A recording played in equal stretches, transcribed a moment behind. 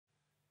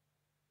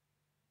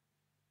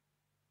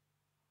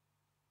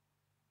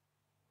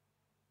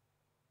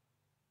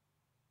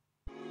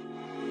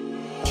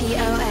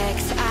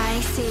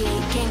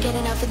can't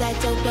get enough of that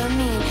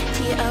dopamine.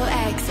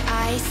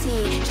 T-O-X-I-C,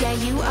 yeah,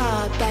 you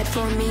are bad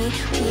for me.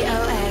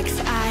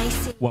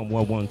 T-O-X-I-C.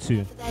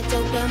 1112. That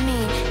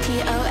dopamine.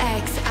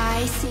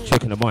 T-O-X-I-C.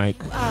 Checking the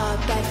mic. You are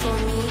bad for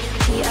me.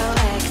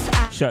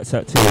 T-O-X-I-C. Shouts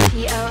out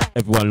to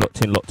everyone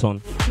locked in, locked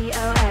on.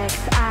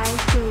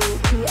 T-O-X-I-C.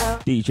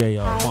 DJ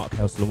Marc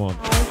House Lamont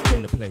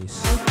in the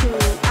place.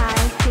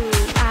 T-O-X-I-C.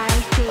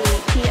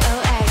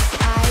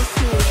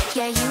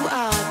 Yeah, you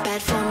are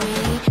bad for me.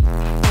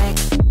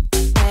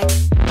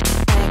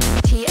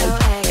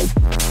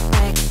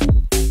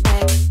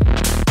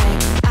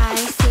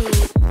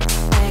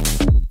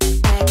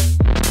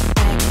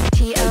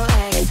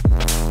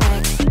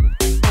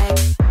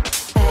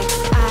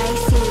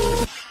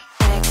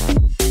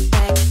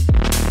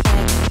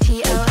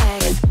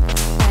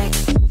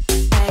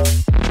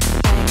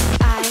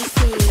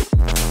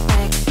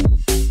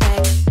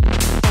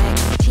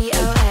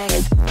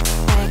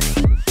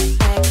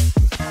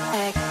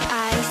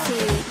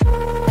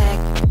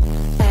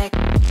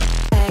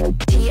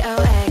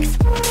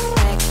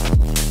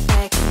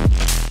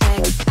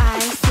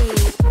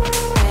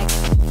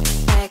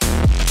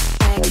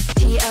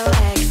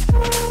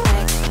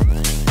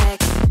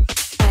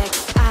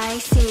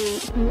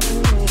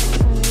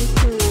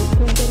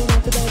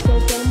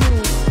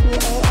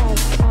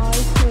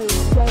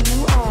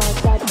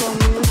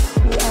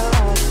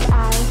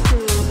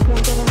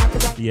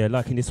 Yeah,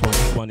 liking this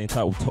one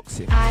entitled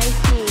Toxic. I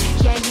see,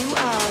 yeah, you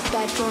are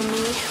bad for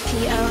me.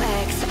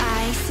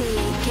 T-O-X-I-C,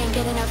 can't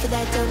get enough of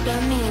that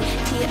dopamine.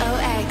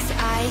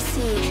 T-O-X-I-C,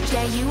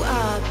 yeah, you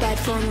are bad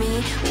for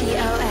me.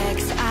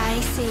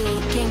 T-O-X-I-C,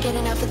 can't get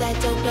enough of that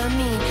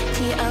dopamine.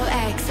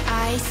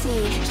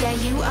 T-O-X-I-C, yeah,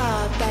 you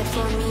are bad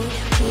for me.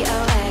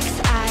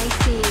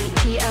 T-O-X-I-C,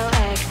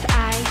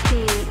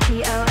 T-O-X-I-C,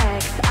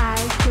 T-O-X-I-C,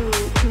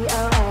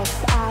 T-O-X-I-C,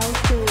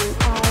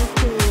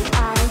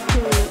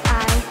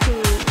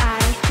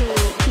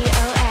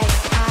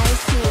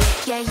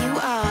 yeah, you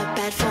are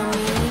bad for me.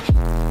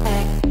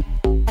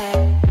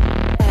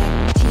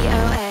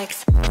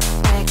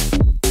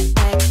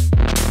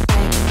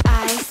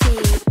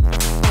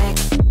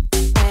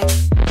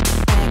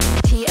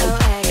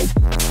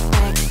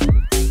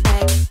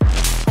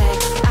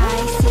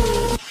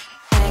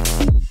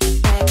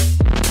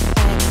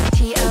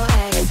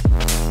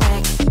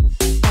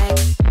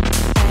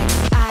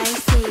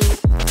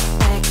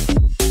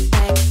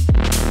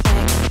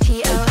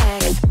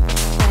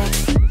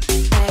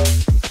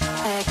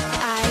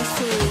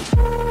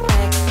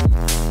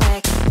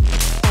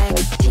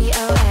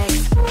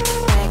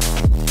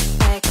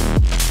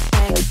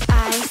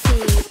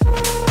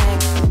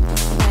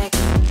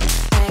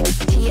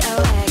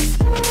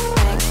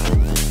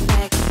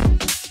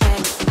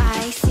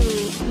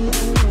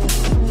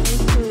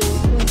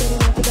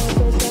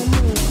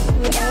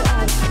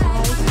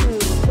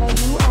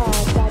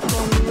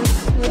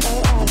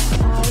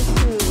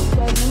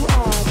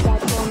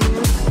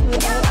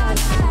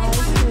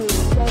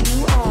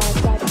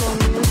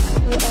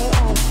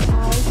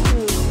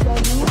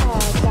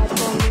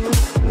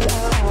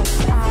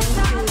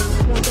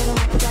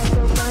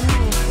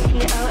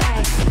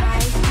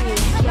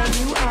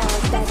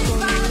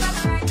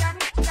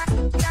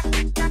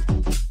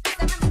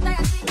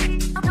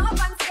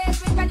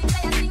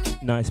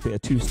 Nice bit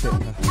of two-step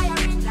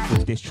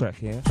with this track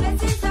here.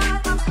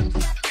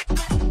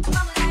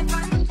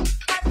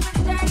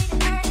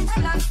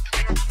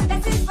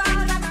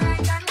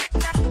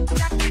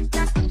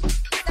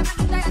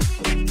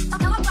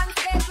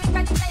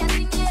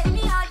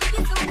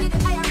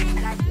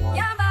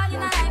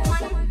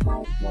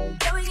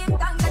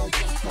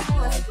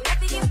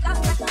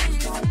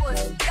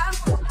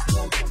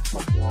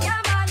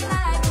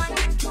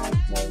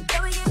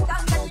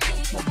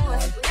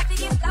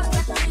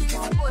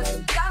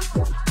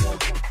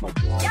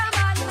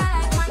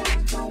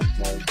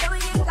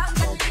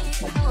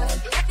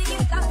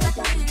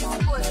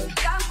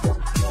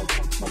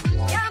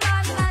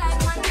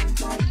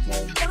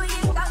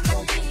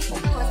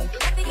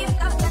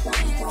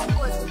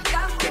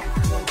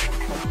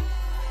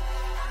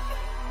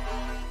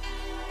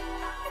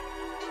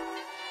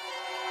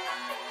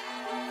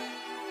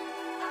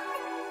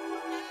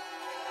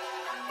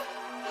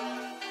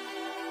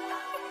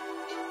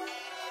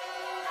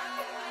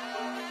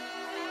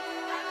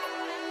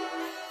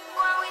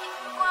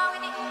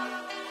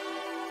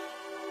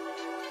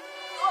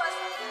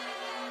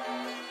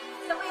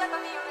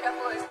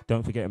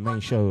 Don't forget, the main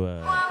show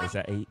is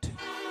at 8.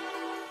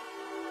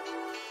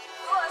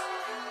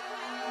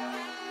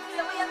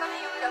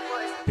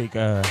 Big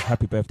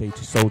happy birthday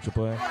to Soulja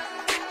Boy.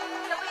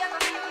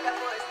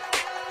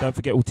 Don't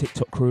forget all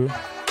TikTok crew.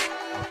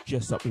 I've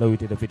just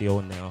uploaded a video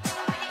on now,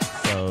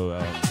 so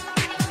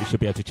you should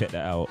be able to check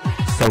that out.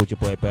 Soulja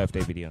Boy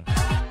birthday video.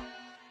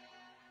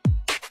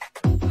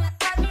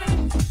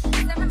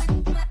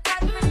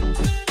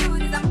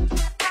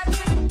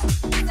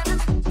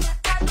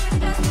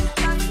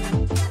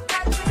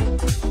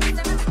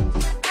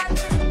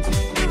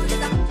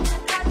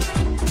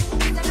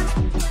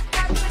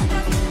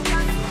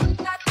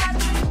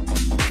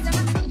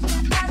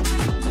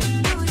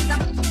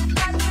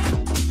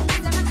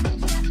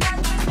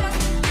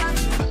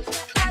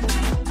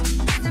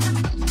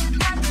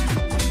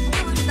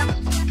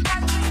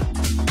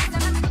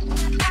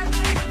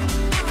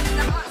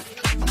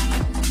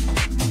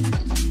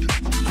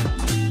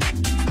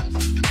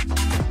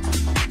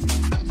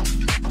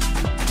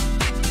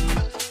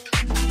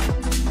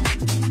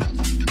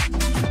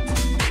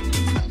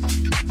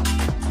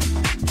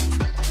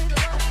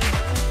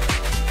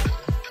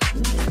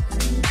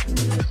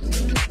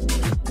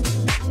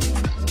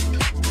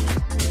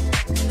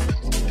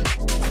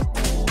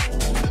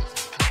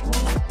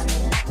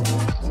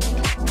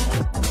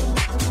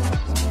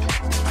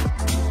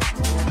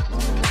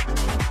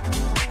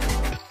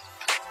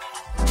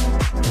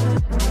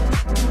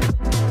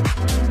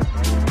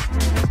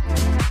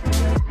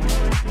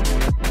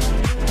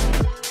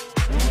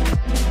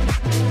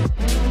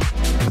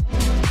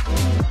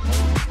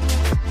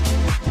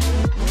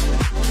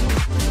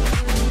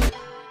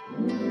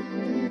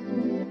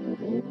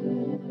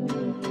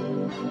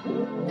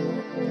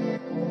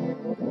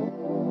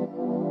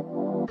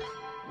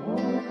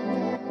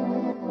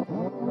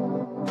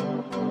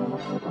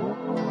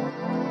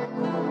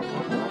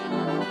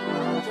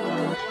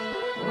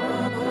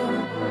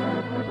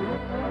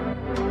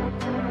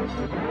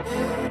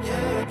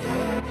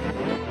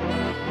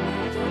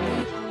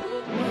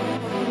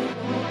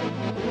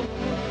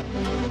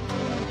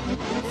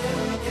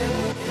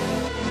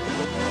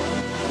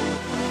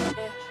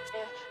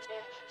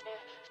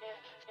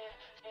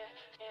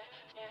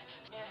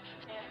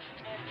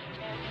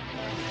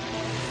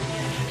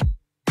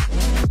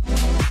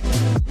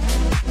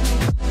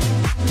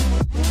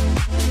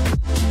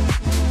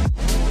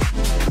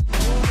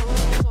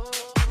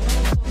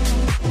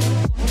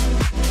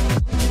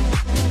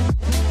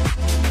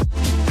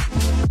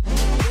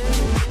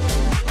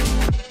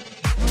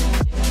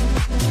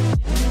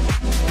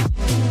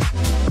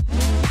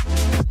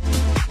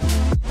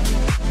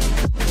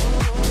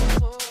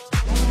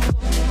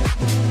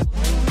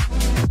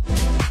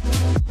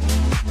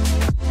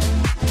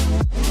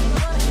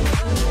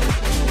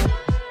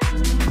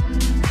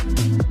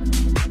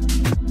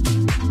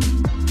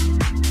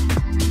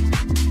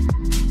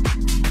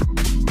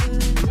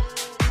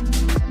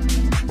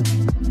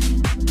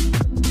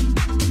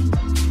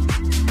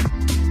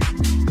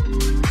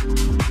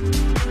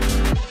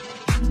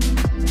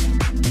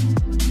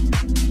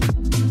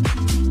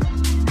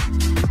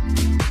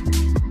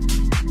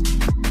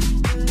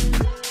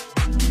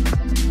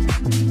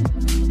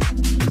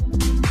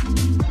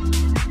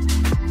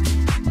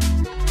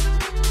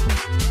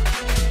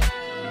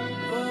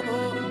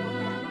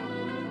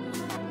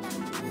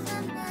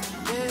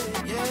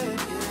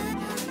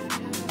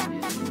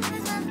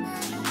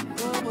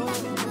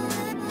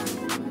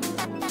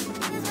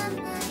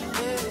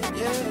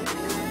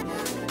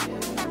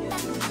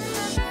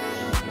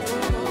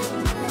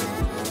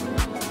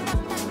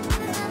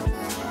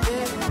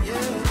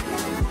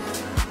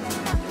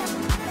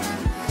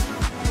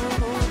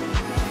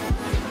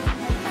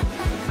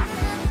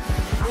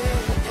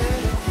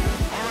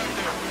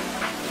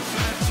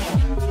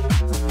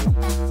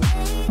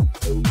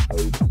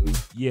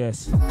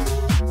 Yes,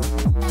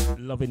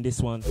 loving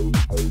this one.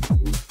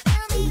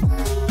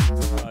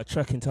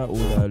 Track entitled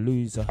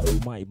Loser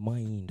My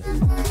Mind.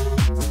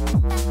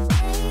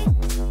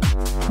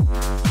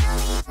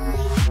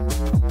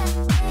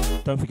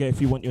 Don't forget, if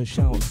you want your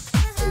shouts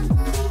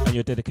and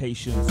your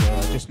dedications,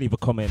 just leave a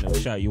comment and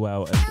shout you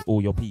out and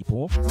all your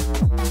people.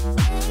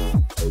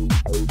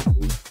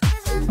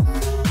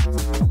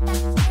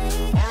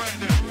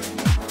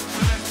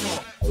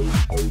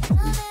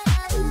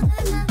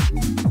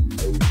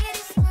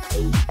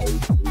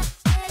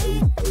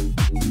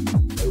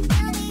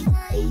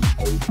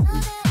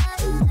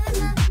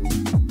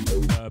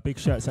 Big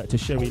shouts out to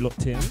Sherry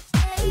locked in.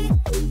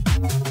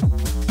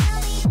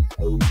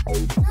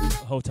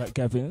 Hold tight,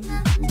 Gavin.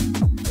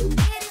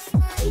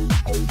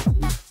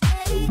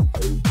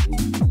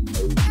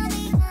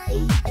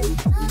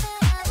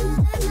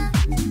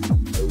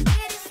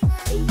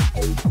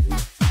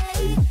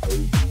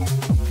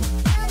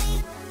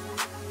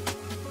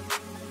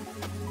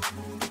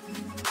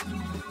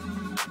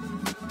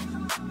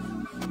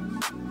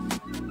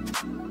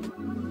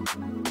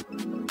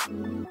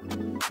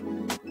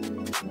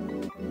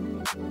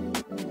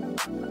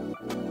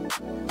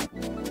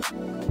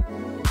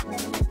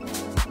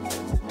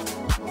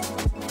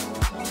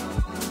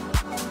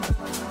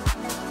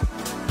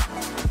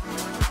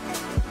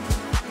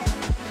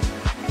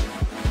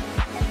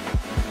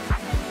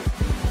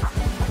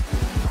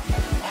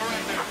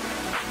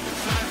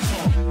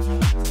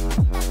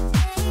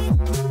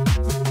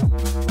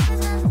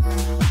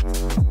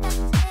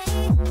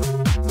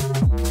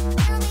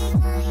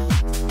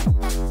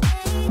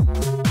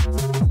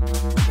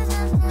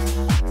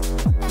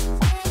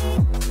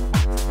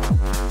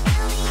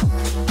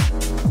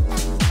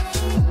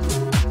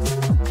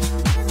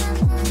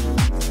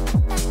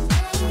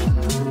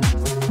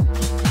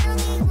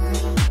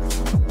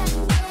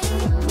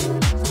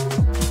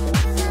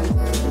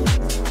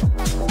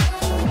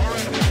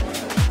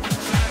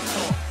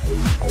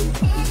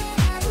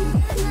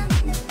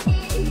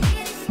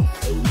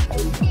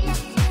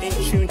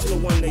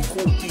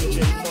 Called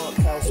DJ Marc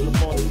House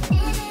Lamont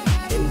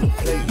in the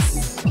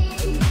place.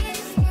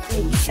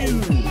 In tune,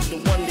 the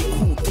one they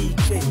call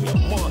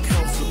DJ Marc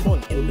House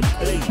Lamont in the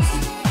place.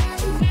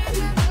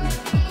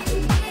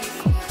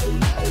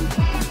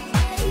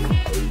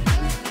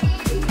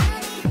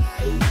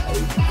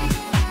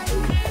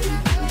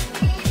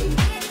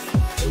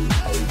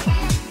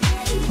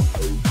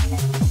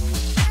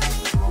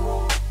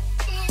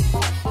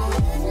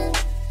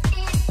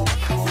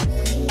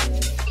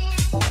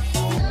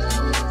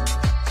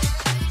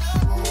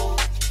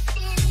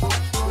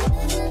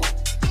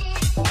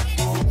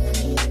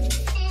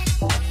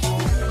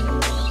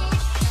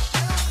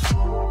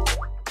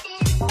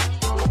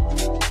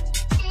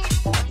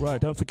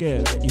 Don't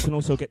forget, you can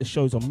also get the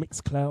shows on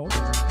Mixcloud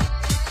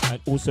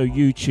and also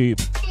YouTube,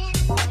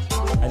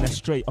 and that's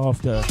straight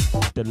after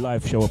the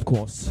live show, of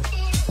course.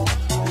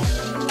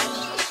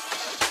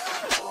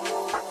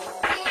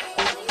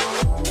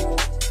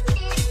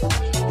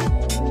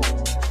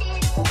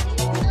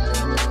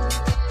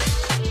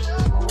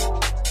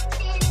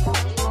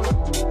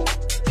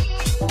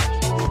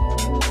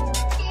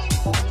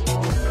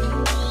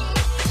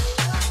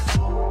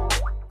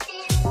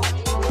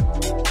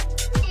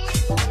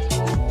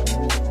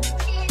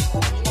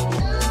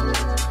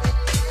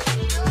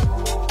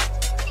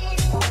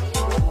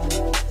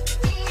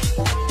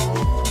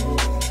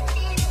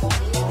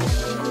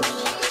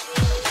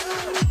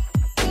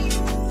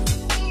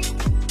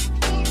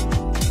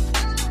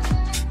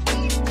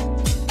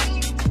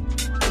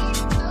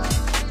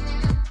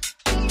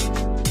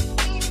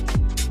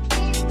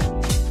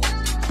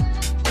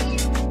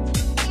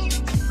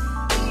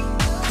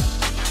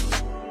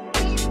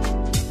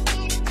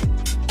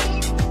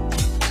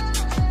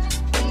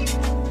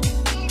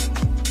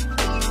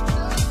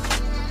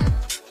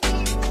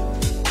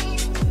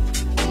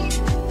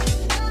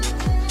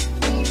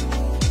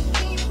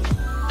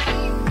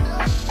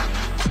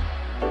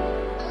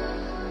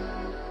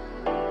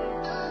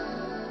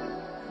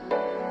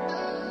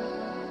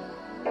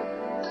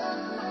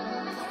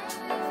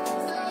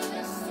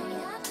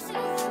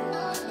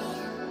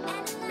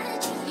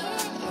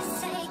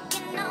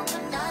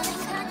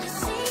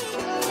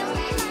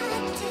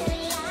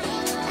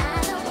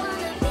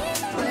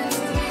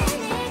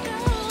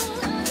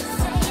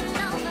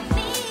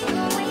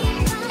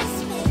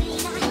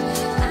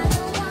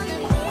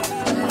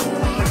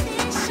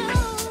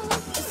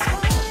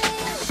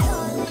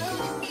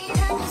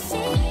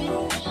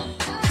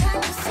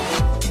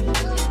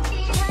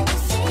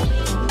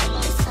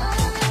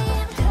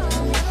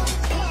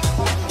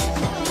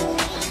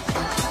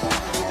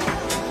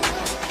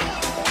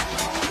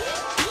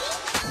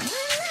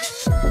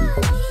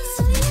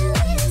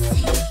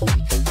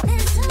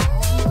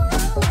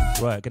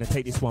 Right, gonna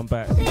take this one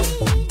back.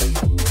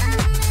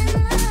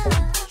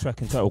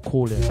 Track entitled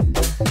Calling.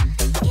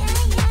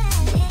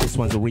 This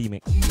one's a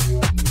remix.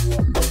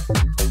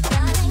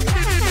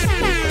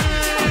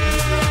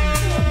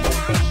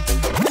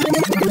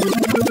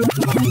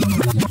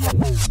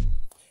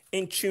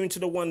 in tune to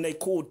the one they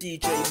call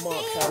DJ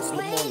Marc House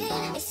Lamont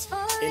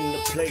in the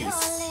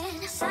place.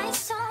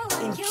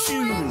 In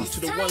tune to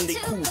the one they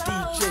call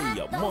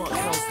DJ Marc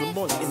House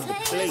Lamont in the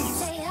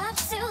place.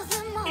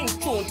 In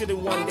tune to the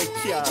one they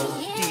call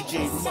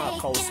DJ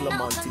Marc House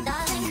Lamont in the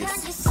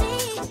place.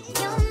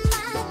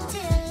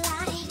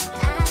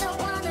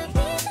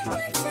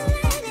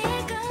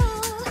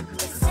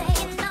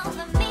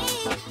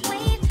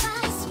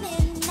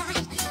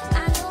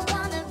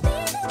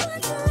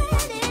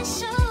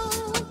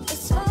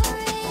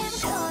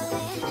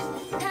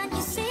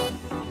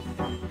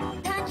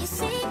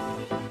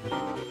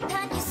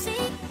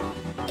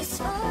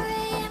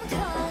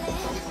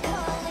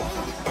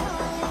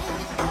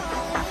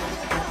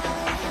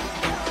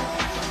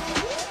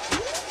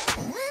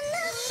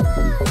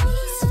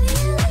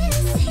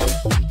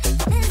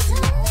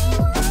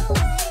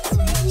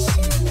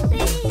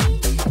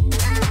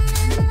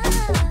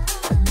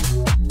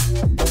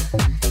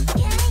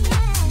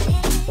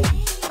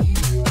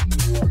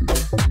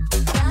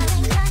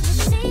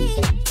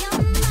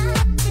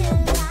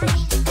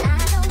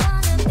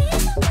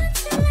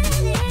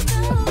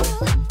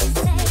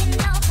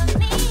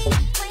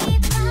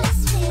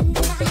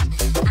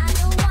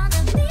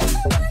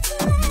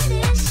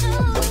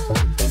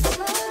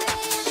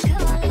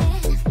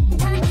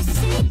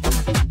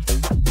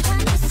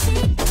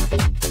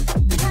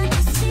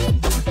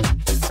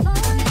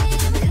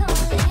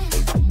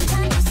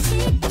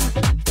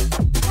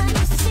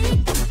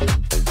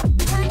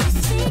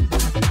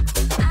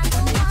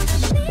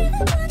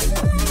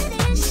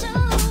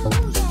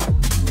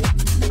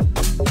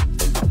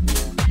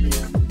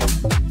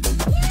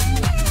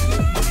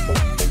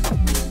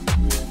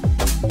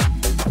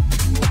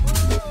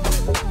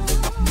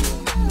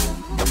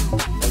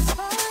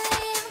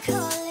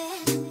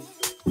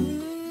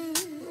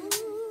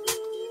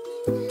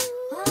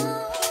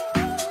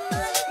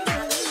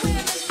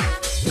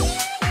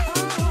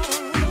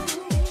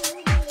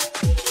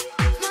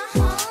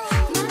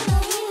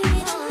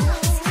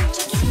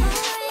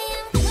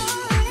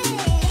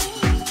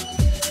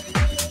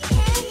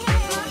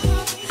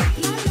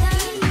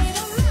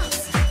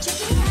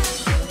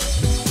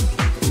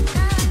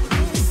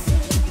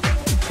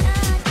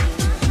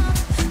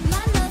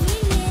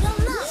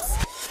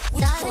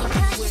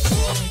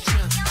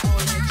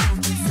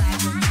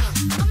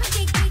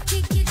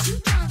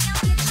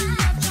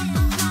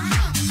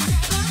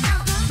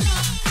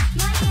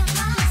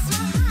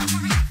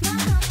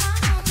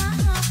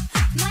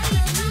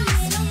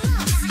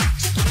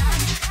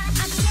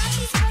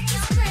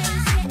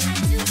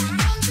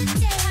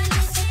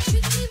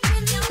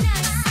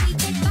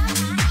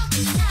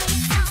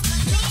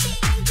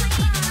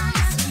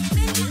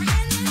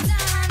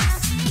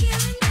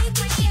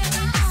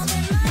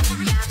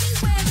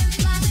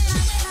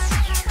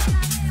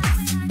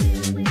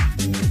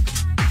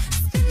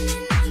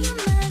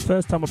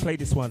 First time I played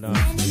this one,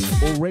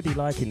 already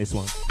liking this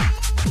one.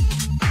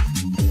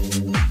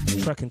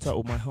 Track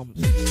entitled My Humps.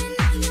 My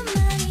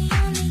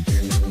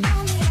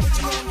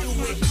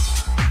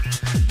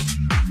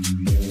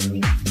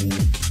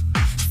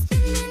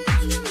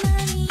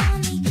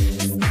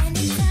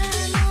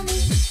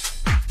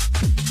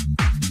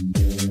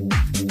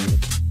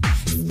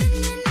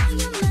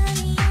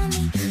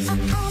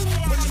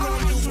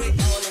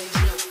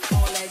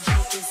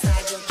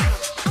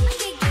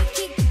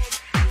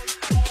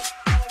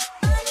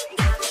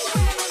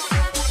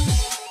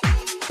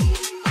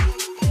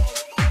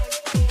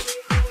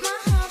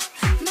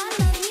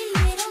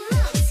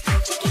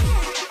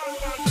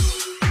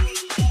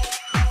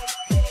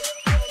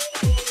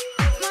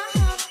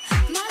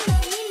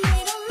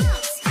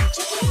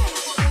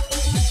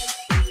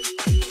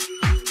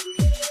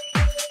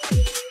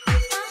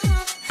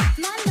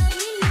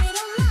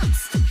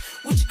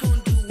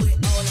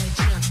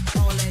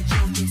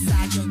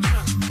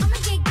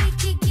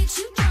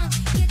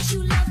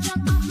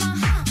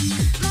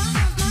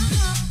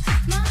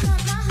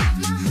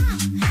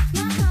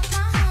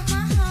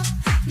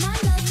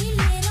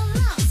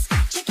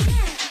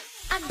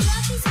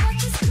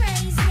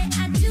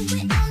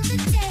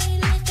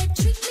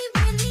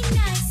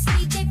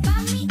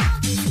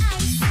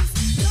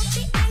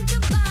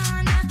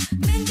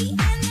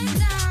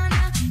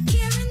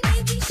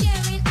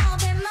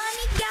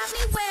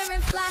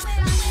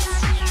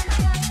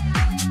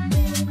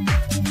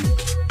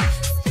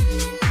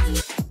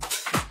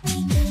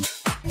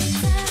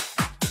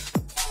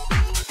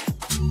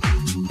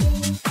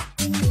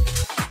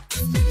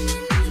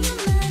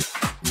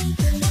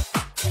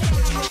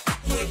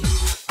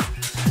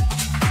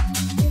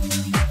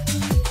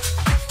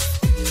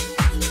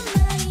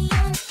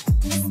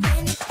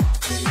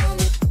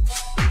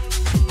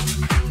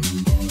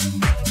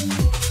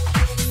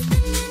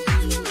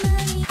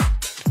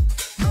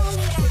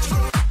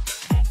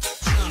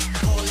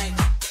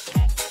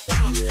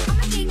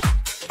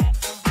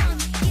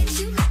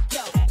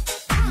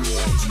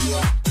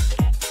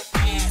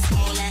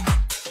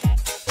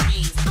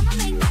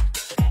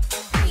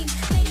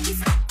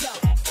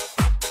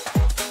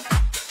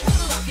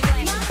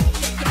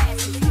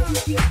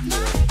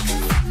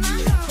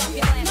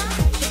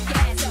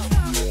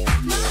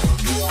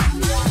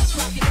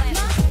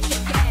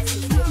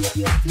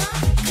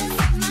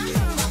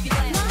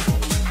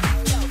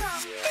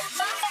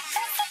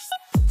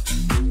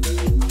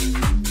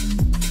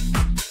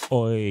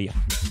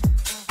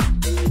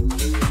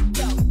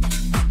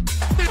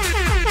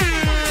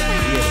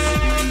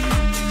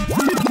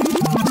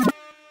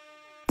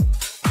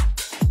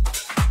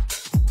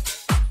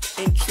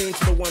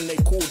one they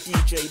call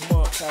DJ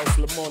Marc House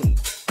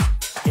Lamont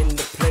in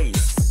the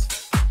place.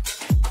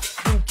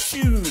 In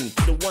tune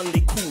to the one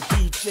they call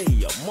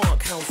DJ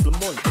Marc House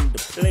Lamont in the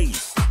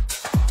place.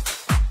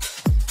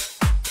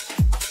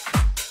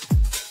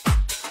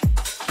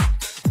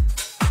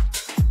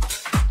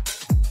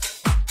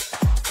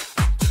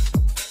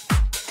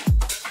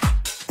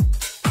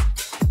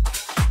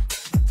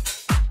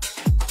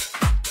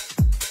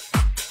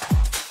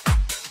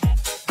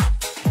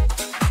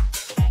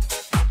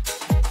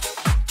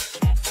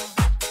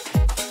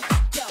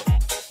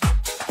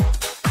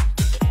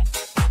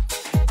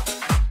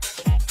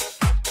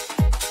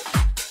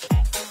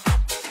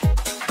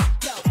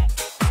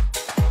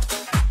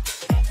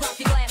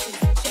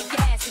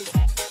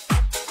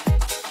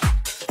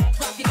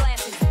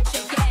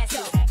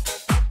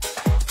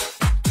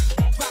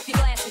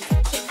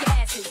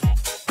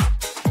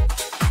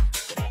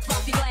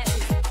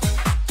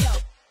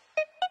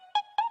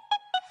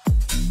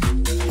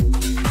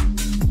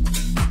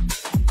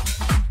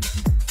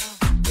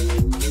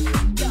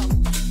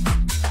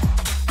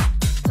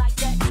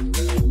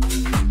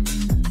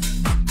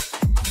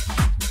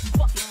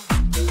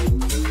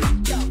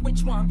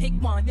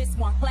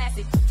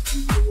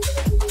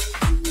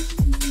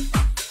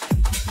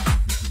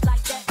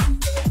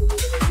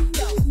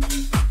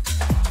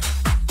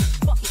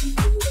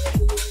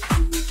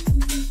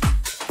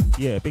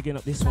 Yeah, bigging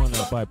up this one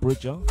by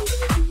Bridger.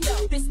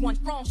 This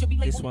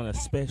one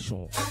is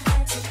special.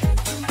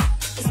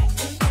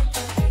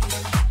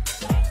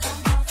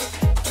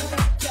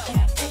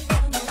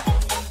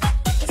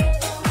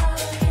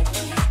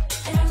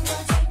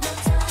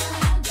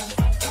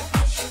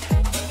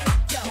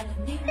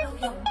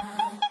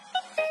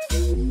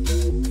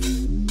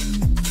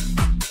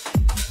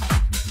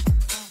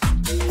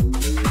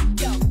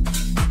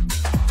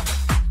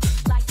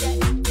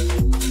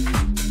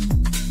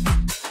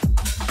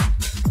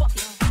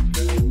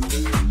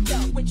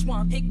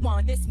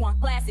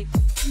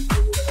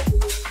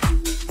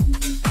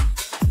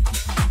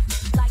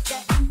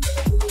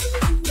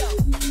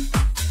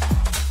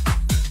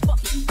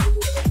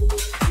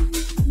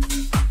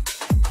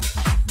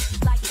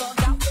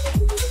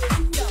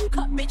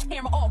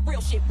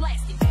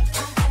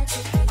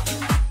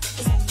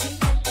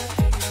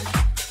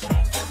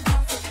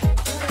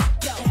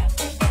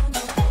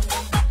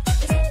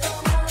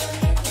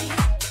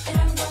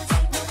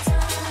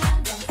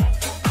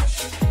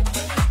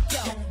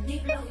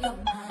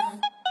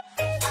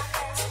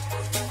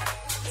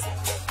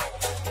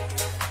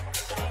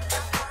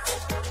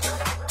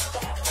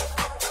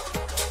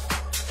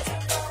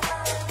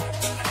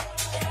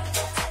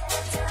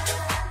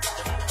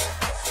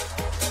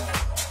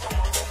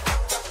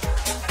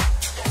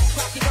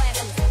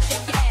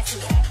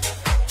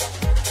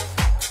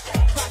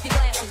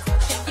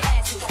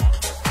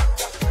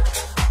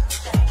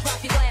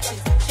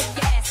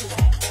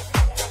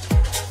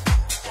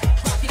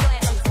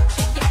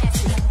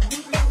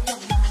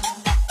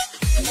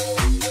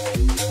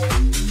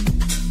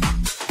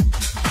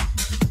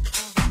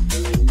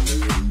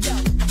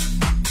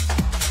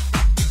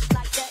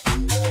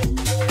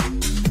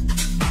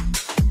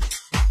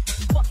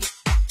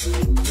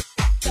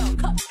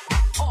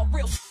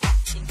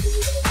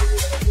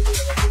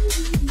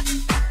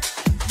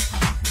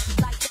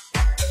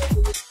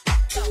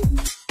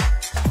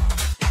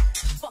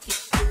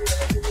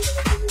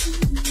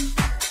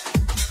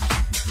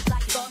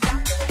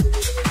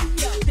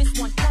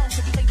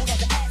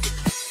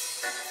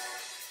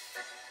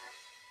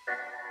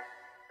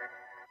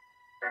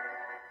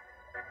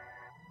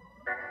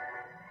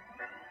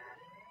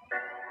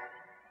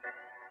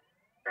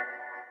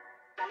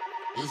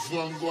 This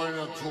one going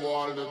out to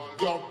all the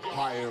dub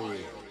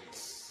pirates.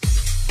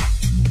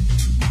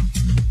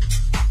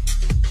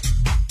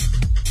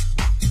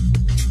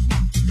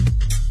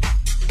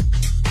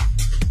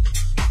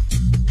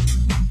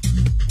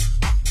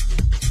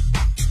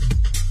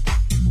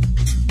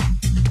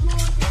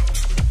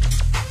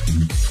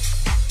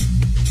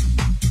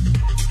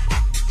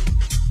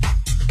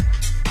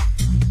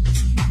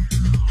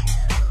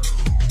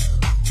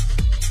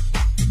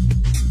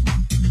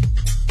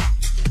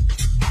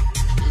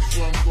 This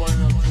one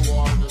going out to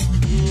all the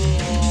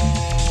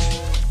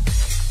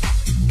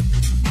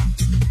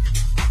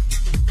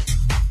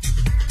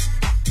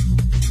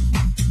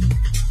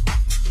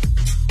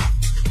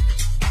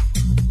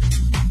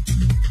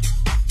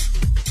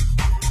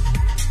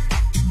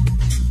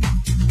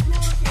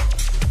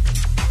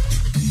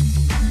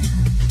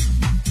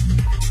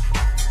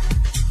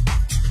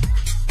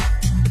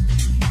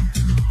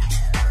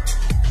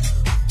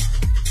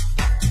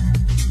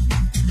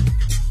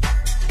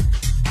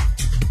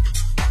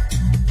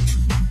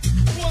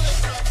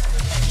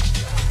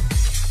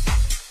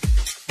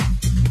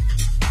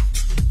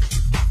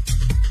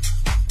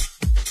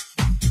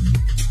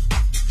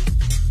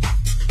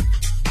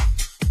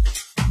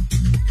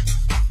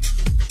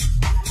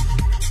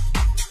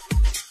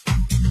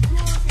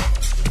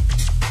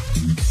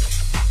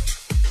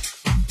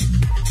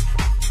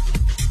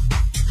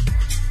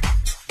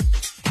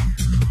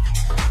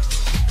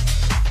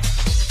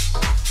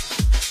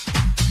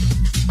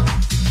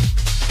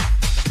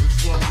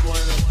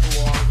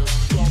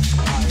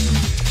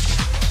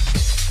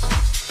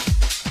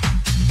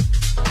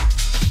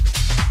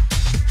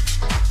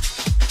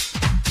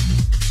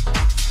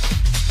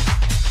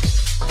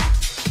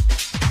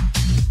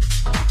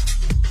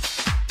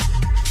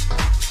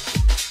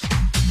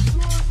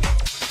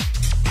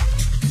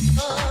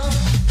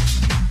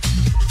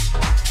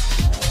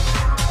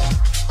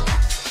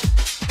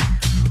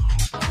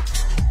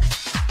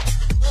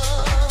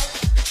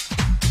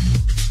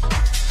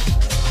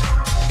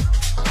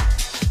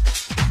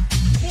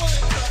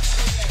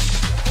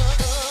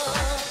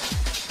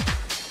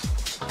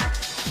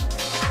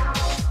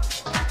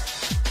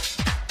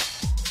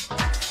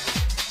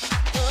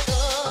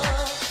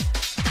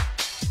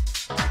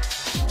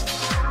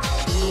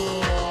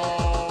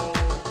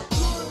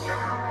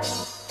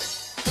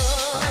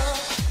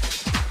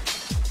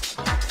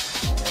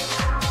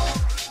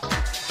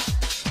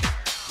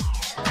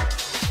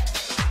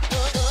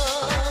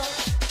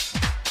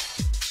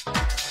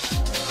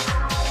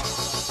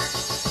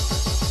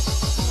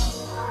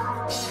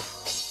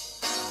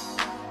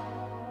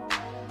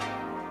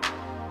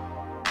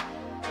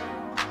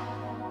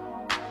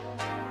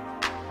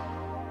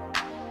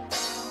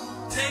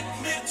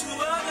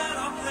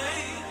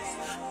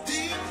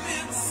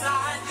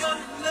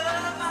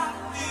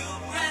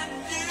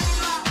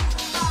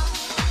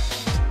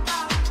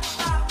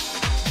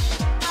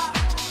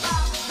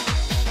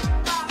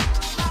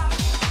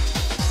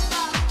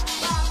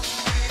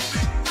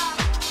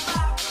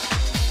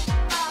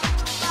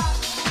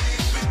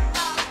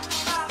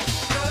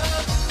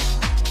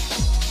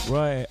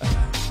Right,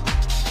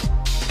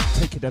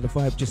 take it down the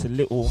vibe just a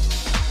little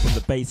from the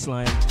bass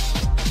line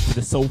to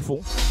the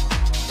soulful.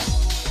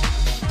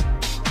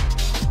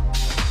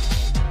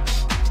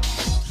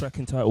 Track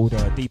entitled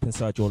Deep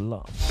Inside Your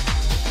Love.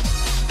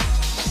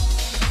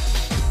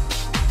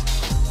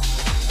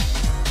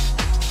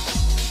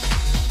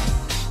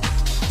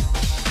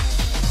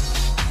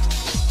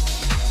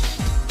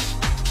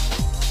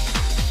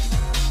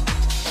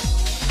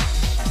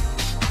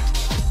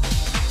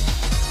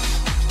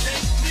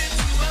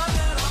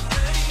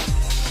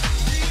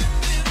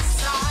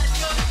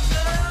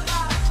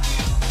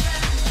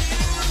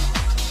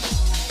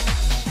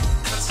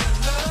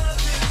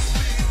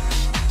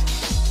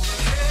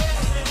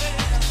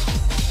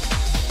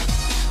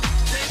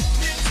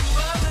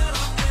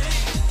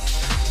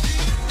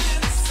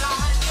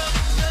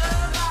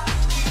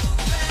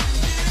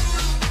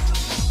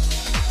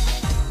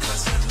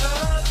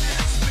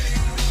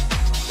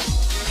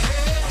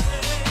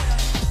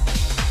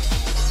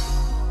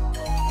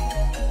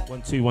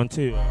 One,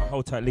 two.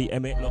 Hold tight, Lee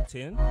Emmett, locked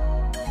in.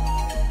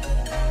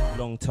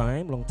 Long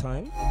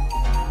time.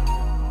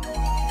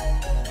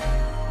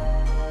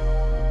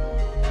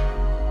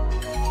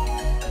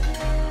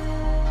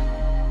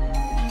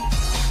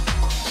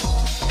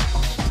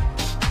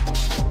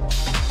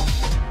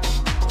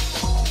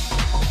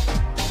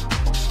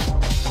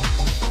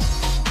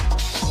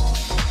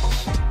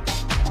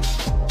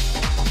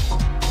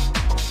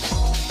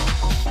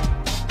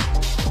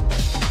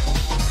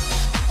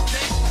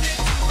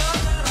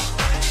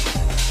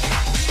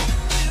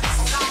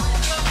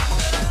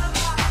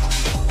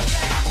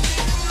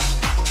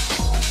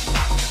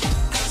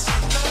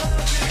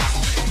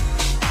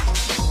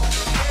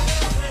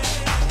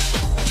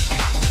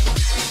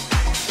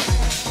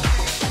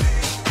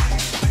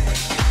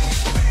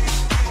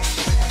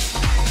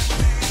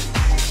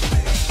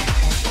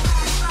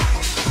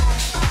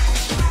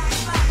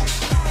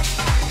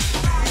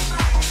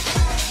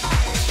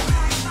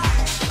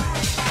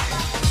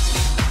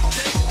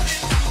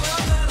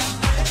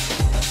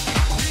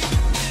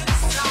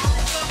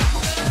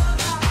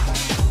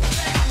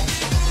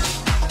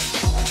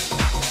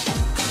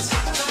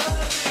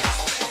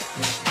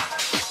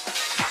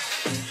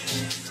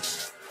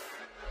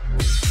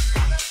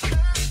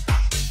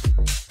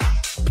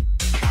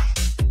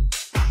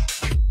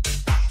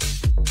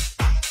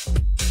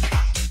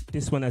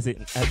 This one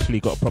hasn't actually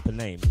got a proper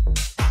name,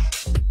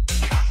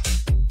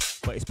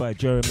 but it's by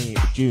Jeremy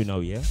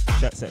Juno, yeah?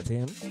 Shouts out to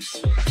him.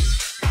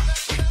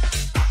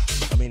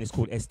 I mean, it's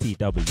called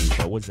STW,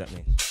 but what does that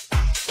mean?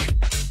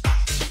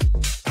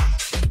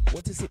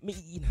 What does it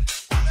mean?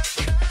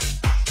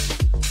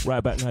 Right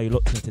about now, you're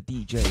locked into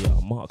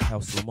DJ Marc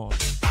House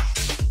Lamont.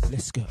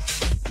 Let's go.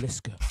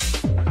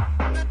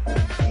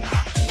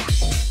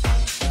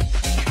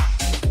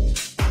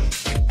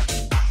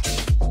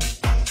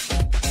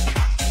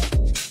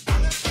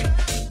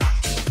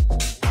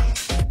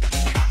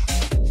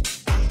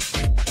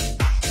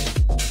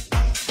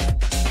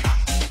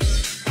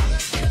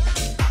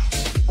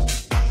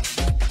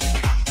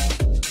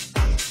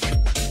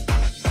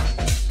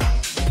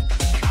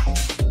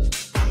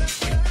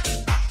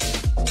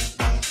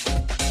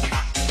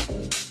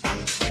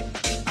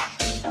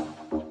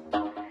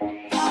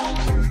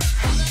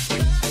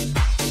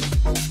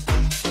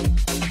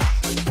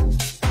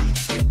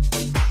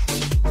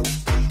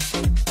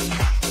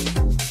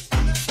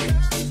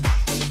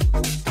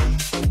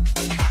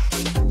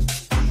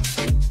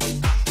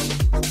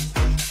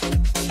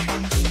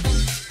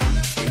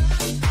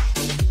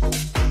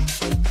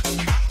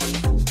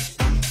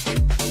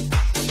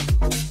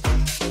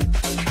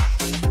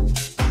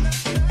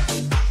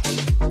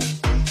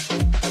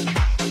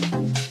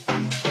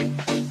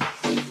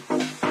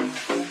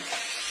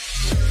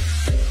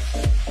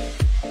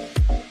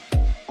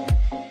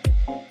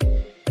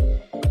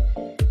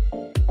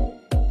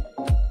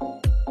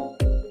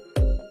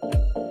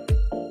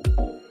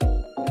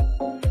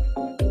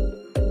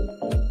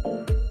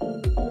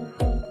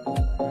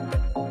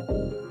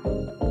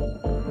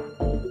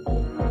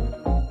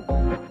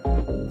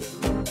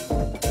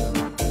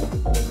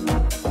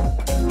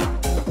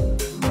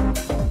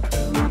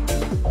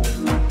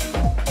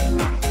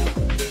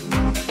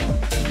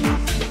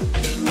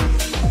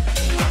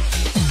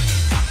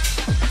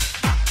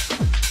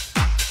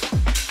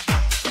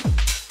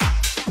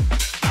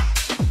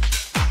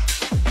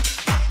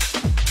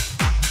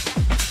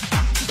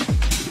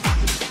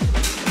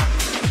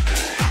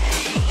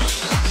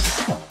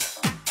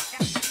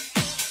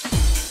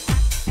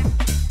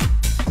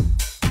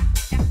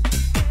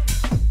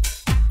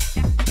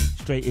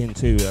 Straight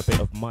into a bit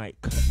of Mike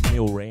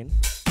Milrain,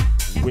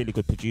 really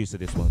good producer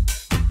this one.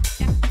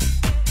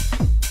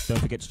 Don't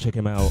forget to check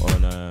him out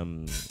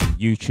on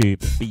YouTube,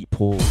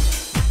 Beatport,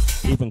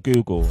 even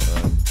Google,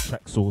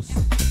 Tracksource,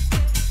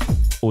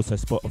 also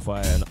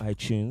Spotify and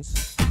iTunes.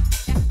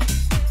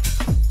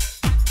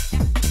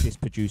 This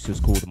producer's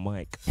called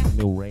Mike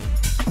Milrain.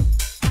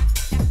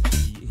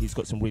 He's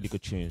got some really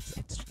good tunes,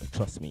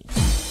 trust me.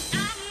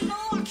 I know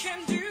I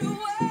can do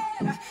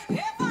it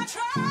if I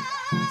try.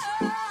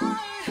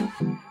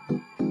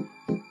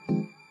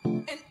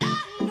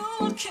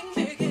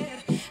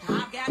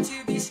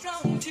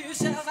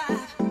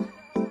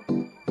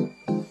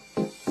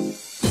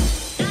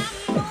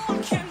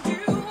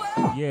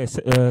 Yes,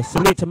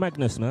 salute to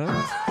Magnus, man.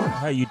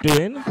 How you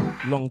doing?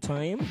 Long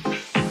time.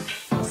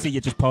 I see you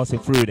just passing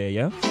through there,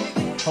 yeah?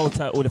 Hold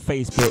tight all the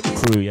Facebook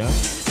crew, yeah?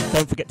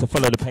 Don't forget to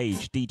follow the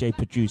page, DJ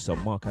Producer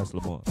Marc House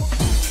Lamont.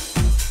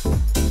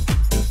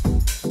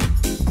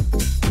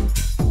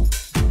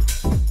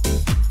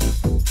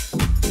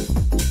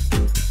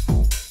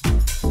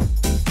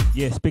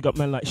 Yes, big up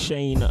man like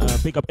Shane,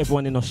 big up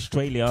everyone in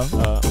Australia.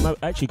 I've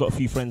actually got a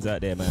few friends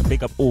out there, man.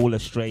 Big up all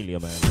Australia,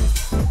 man.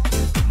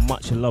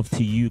 Much love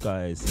to you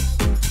guys.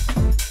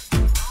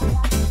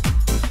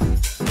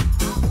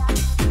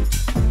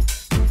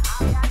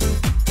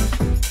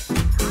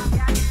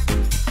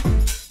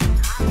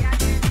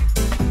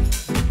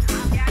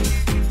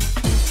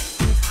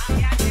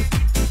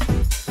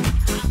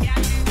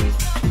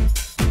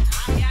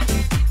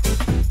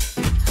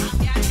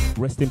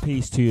 Rest in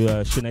peace to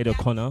Sinead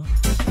O'Connor.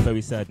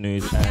 Very sad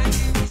news.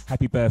 And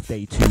happy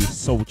birthday to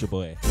Soulja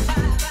Boy.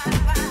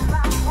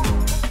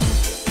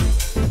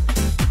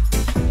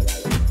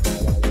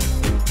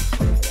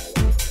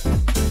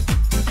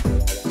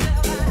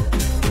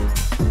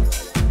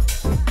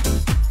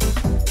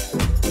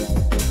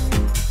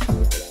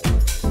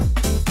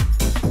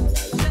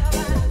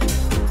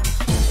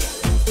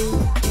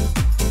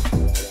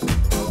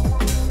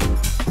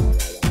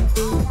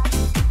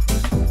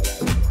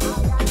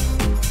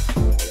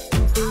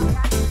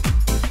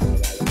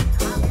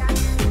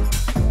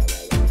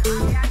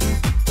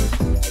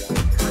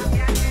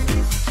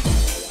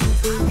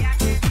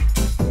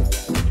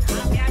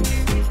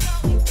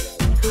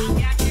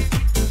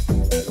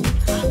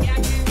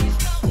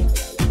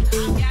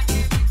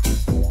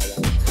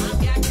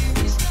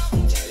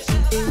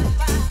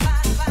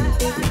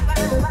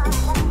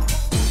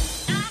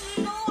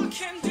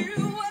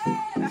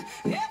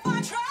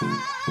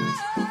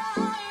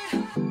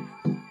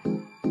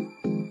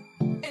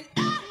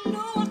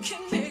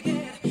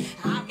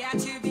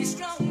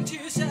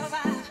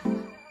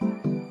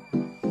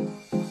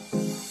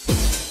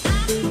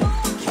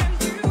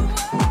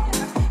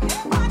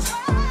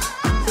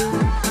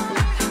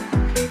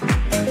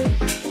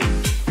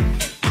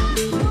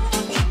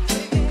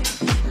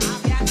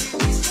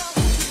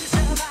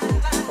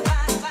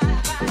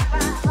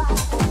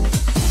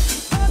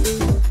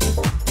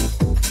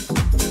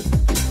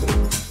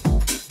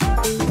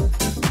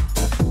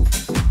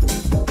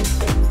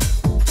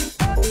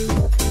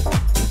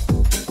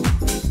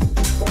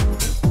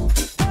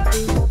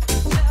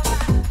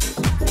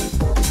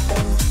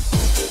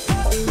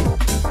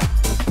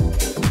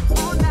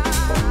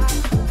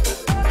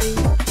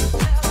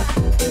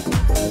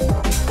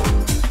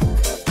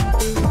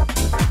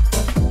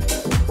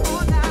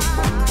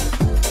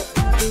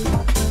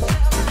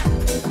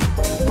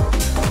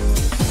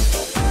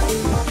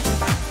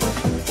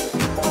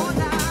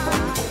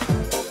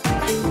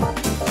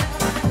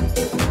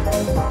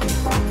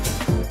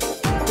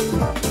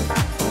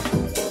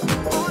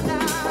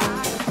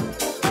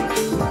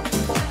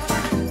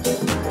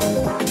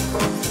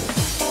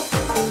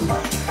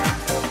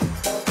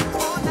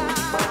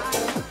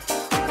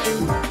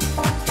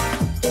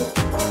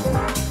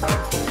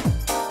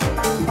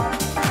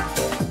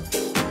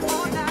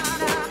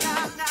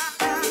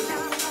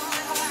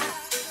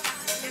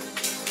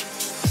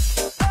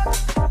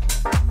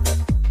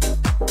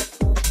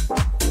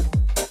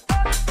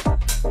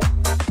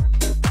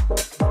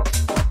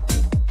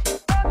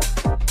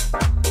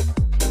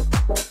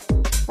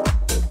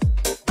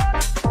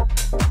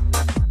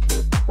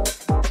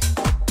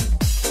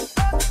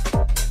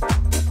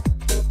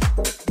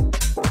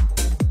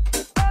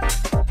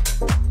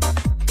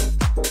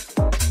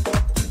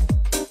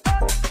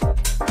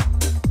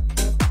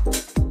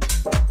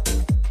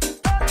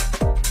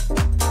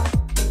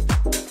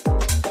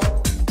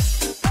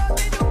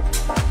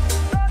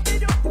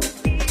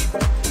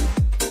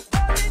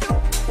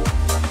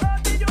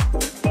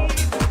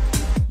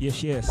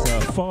 Yes,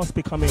 fast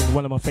becoming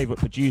one of my favourite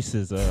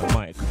producers,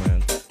 Mike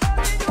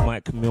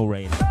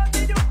Milrain.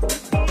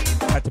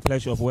 Had the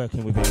pleasure of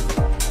working with him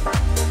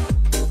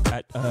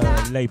at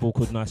a label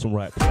called Nice and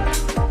Ripe.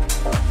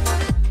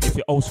 If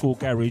you're old school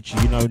garage,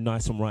 you know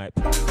Nice and Ripe.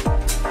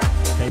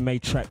 They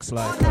made tracks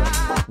like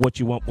What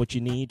You Want, What You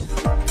Need,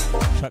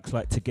 tracks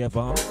like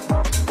Together,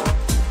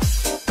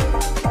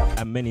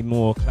 and many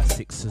more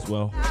classics as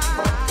well.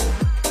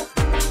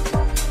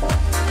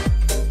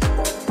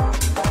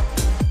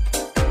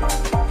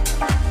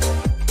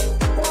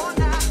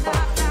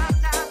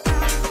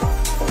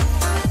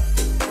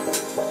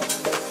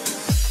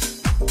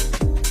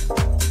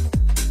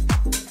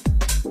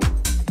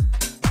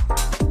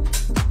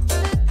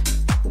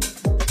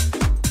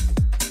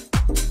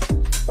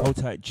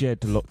 Tight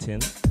Jed locked in,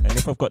 and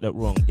if I've got that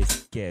wrong,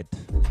 it's Ged.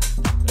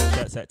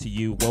 Shouts out to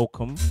you.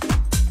 Welcome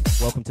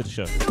to the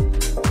show.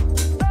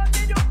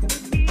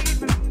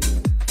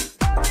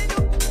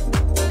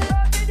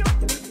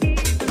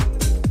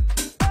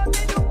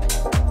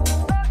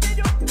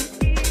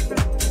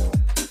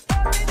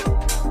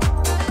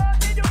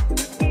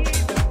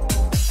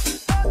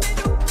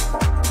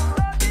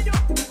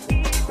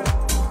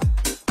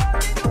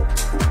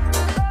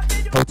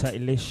 Hold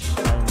tight, Lish.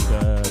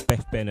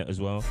 Bennett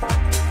as well.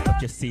 I've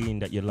just seen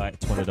that you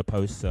liked one of the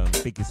posts.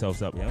 Big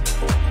yourselves up, yeah?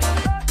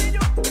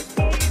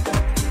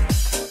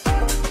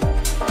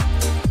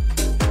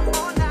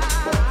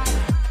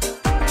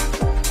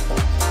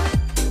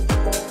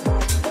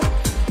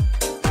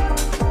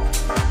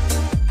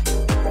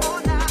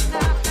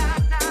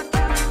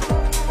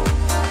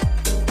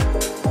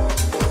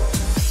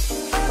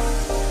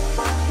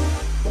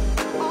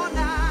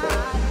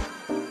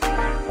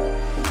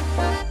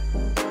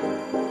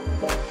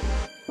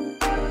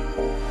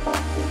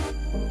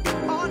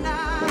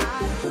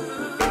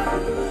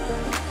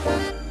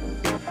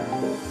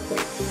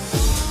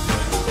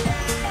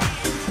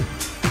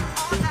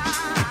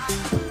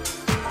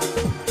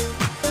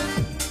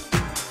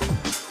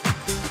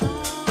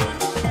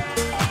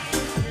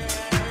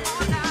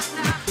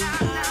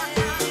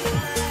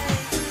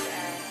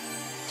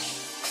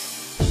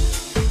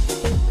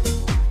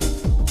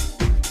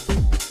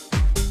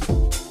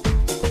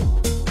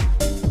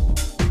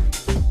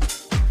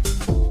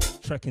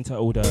 Track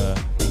entitled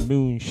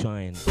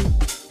Moonshine.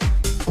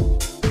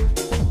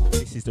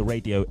 This is the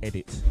radio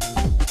edit.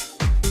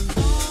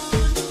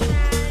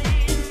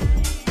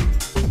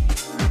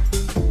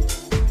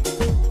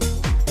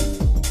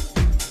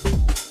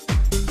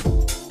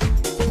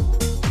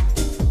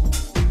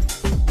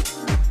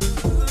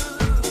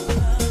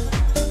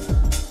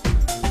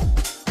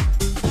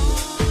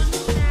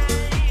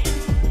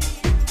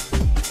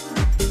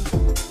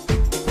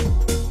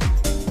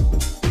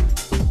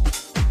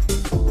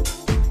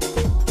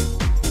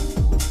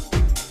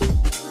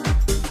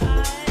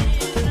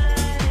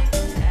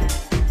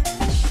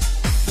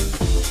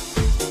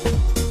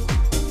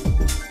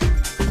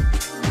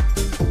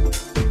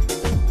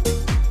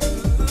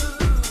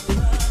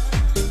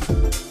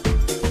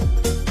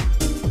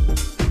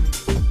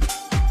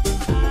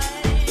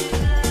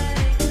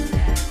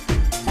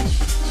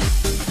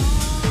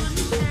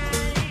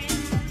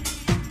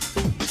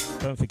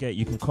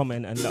 You can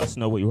comment and let us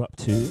know what you're up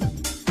to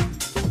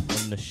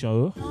on the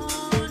show.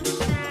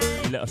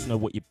 Let us know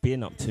what you've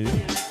been up to,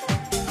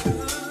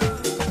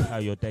 how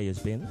your day has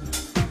been.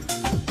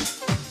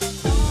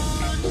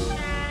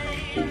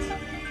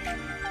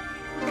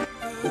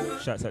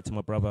 Shouts out to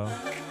my brother.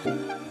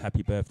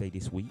 Happy birthday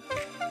this week.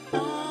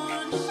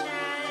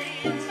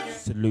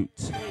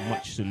 Salute,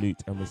 much salute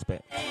and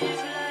respect.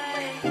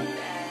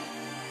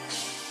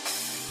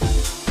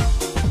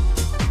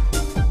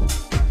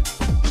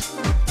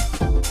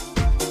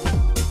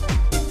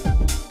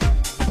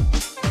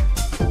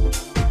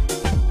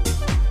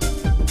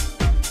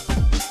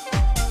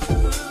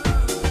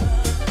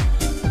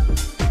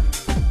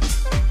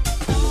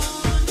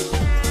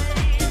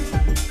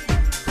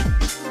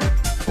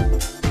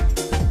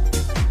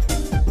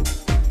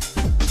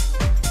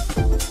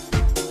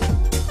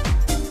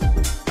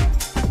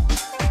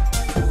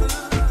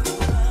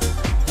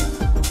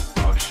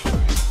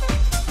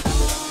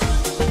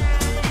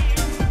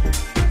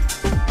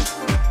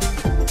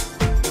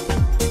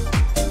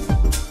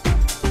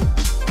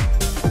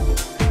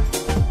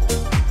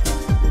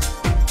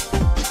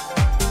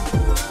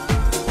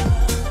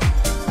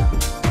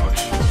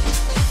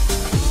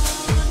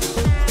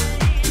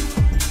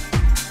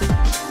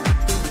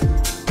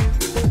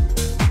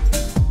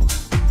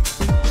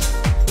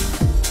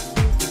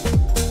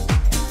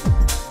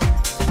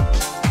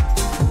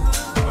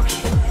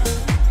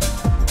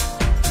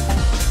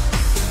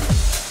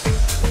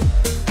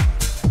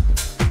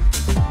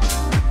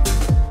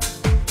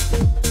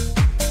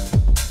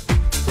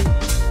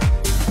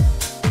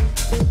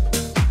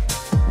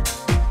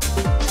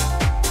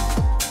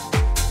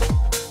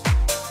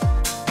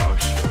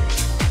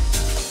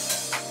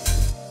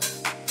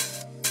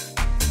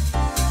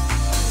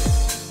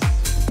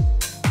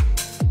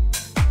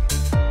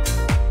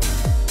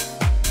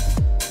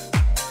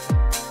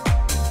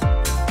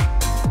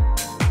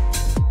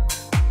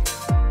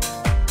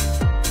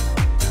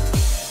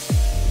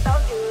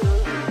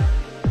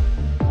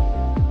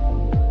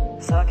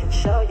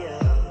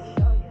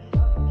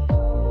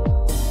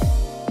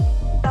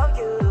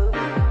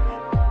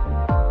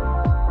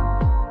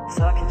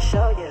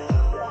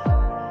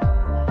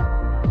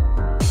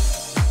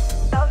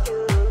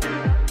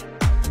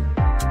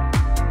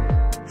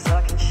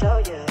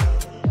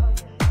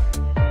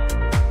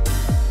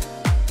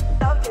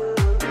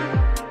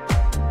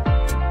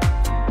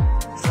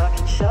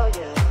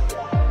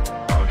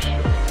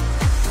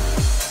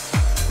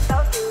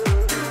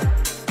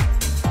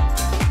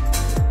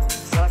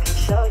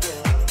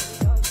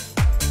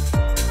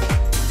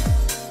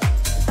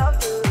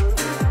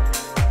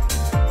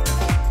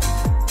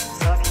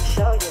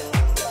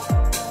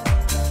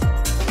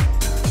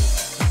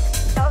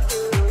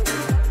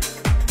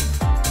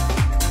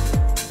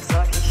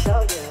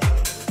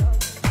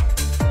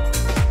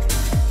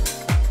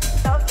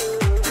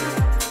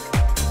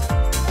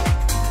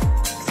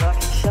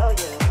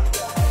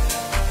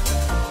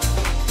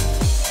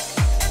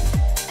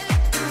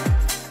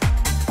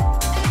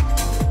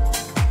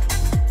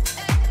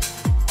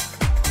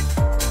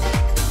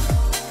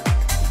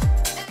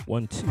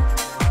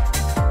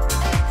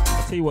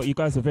 you what, you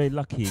guys are very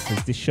lucky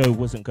because this show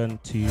wasn't going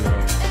to be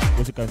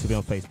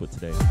on Facebook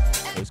today.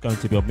 It was going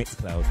to be on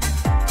Mixcloud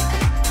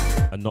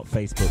and not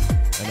Facebook.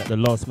 And at the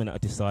last minute, I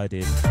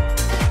decided,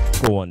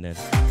 go on then.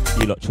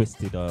 You lot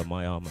twisted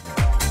my arm.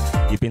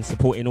 You've been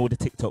supporting all the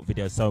TikTok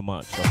videos so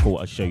much. I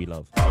thought I'd show you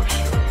love.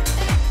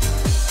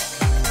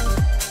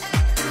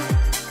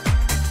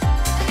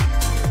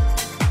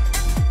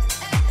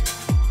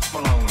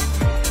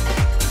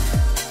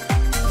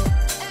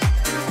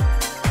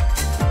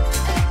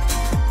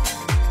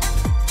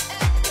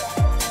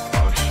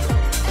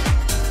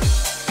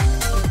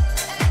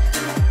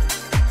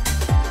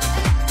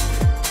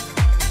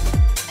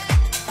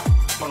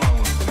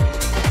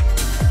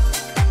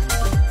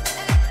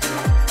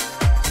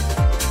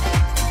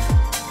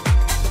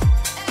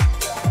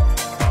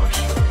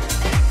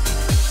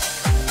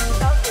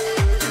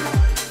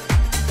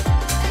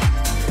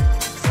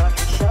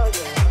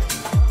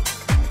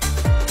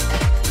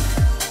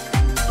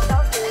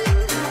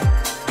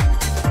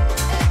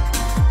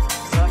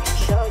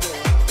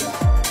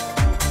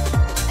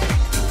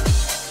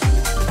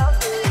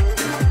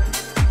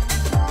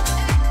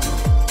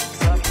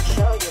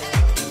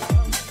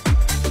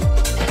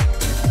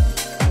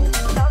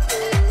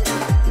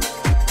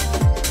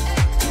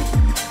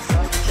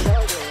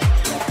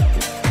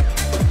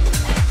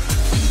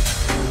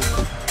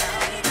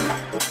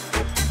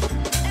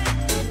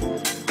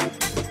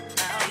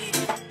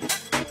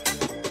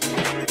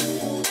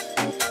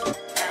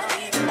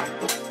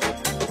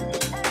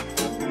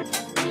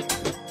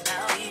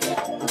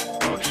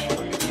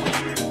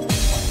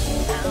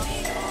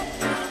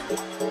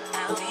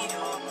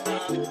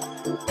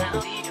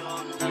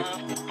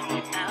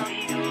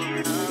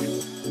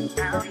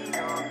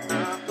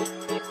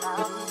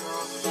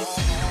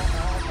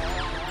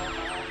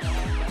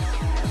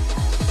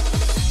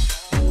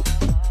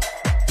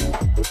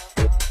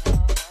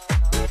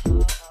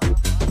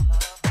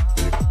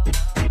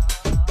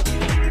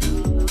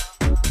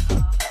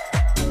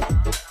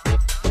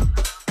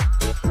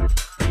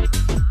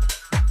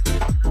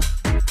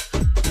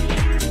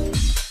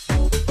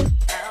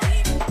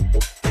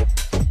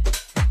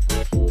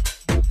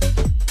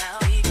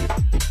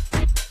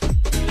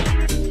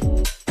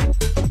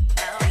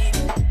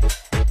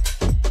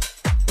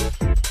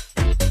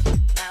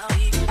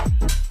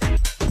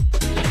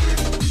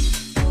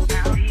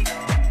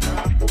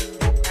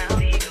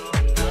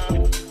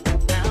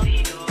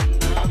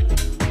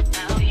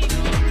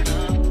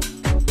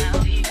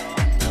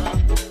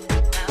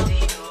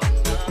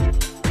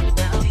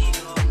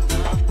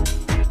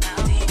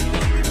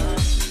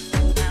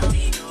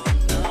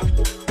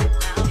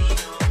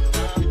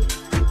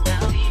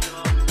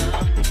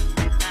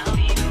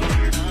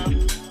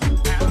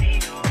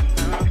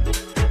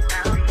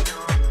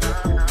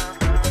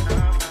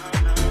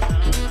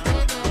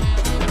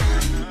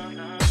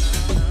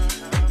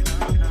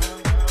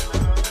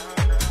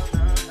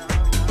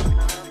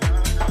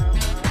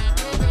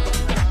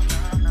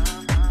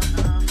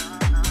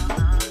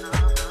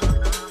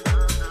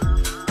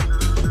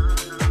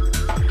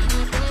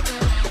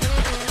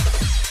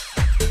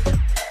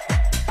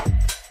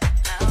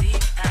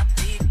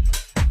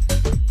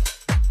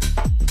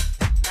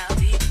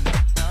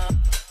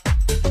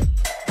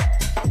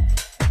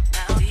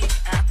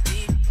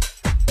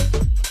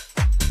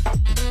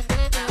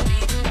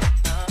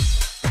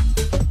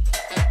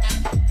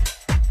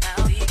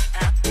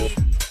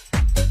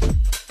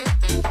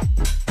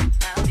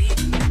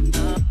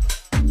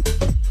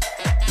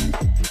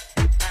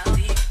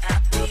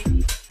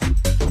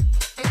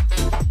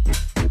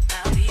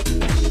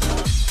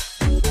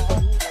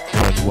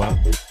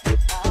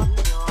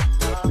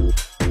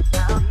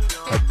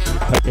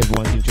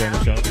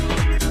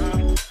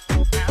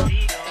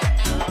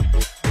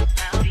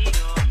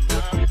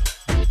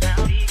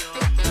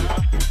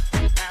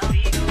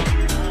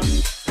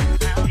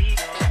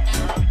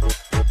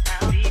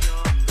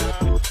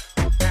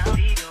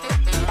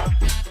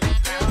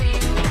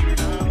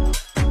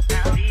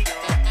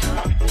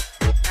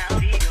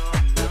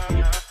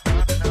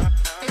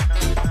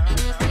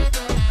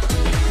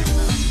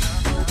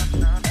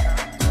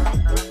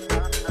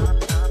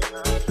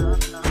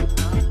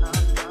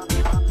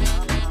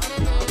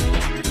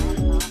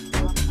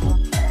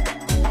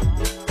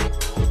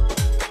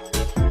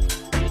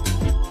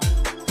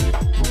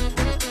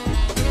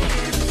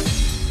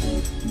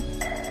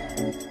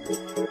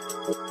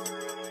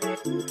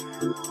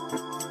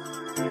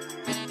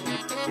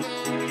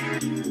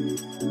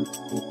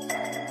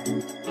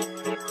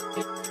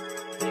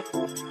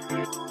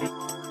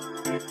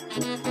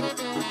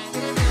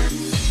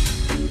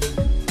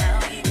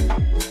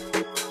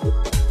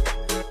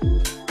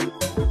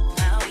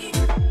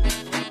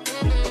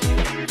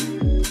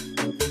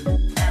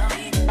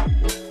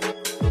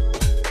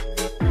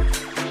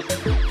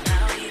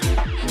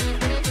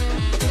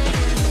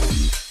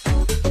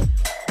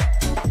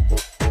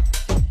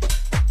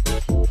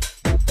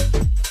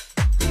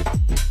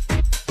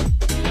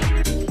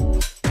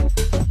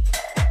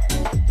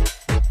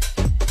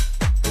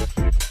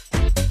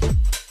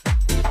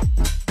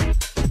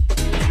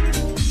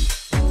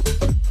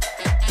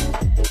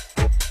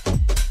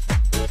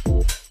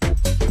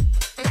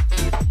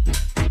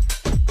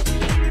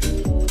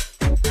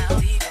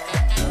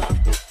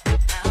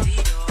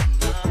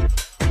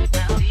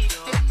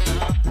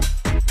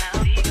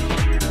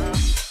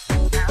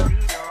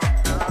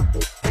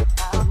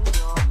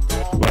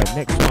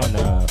 next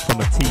one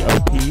from a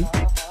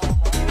TOP.